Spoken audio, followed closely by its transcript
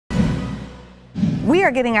We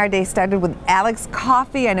are getting our day started with Alex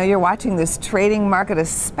Coffey. I know you're watching this trading market,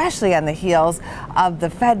 especially on the heels of the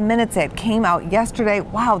Fed minutes that came out yesterday.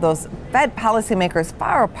 Wow, those Fed policymakers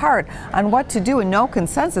far apart on what to do and no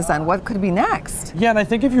consensus on what could be next. Yeah, and I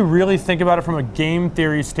think if you really think about it from a game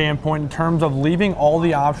theory standpoint in terms of leaving all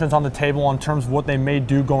the options on the table in terms of what they may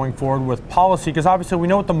do going forward with policy, because obviously we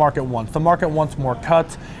know what the market wants. The market wants more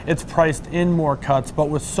cuts. It's priced in more cuts, but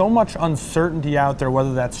with so much uncertainty out there,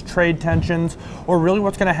 whether that's trade tensions or really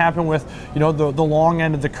what's going to happen with, the long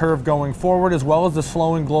end of the curve going forward, as well as the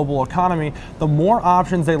slowing global economy, the more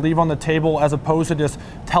options they leave on the table as opposed to just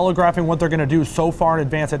telegraphing what they're going to do so far in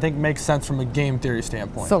advance, I think makes sense from a game theory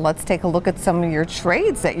standpoint. So let's take a look at some of your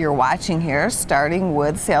trades that you're watching here, starting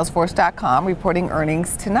with Salesforce.com reporting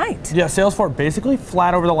earnings tonight. Yeah, Salesforce basically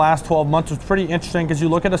flat over the last 12 months. It's pretty interesting because you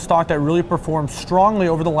look at a stock that really performed strongly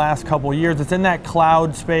over the last couple of years. It's in that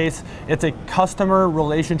cloud space. It's a customer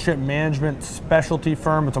relationship management specialty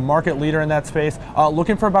firm. It's a market leader in that space.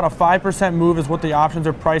 Looking for about a 5% move is what the options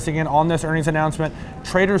are pricing in on this earnings announcement.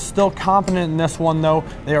 Traders still confident in this one though.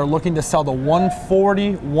 They are looking to sell the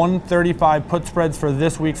 140, 135 put spreads for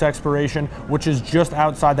this week's expiration, which is just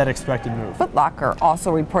outside that expected move. Foot Locker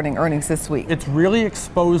also reporting earnings this week. It's really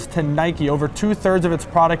exposed to Nike. Over 2/3 of its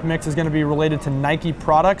product mix is going to be related to Nike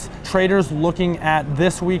products. Traders looking at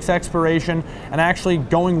this week's expiration and actually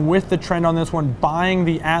going with the trend on this one, buying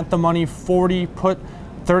the at the money 40 put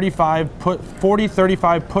 35 put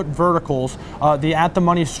 40-35 put verticals. The at the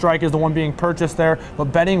money strike is the one being purchased there, but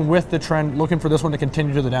betting with the trend, looking for this one to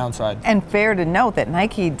continue to the downside. And fair to note that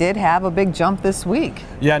Nike did have a big jump this week.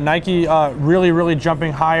 Yeah, Nike really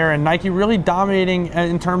jumping higher, and Nike really dominating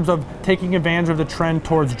in terms of taking advantage of the trend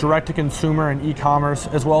towards direct to consumer and e-commerce,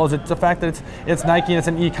 as well as the fact that it's Nike and it's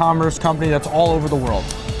an e-commerce company that's all over the world.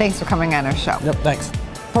 Thanks for coming on our show. Yep, thanks.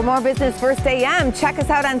 For more Business First AM, check us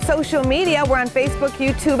out on social media. We're on Facebook,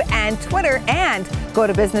 YouTube, and Twitter. And go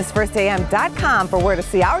to businessfirstam.com for where to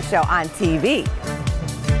see our show on TV.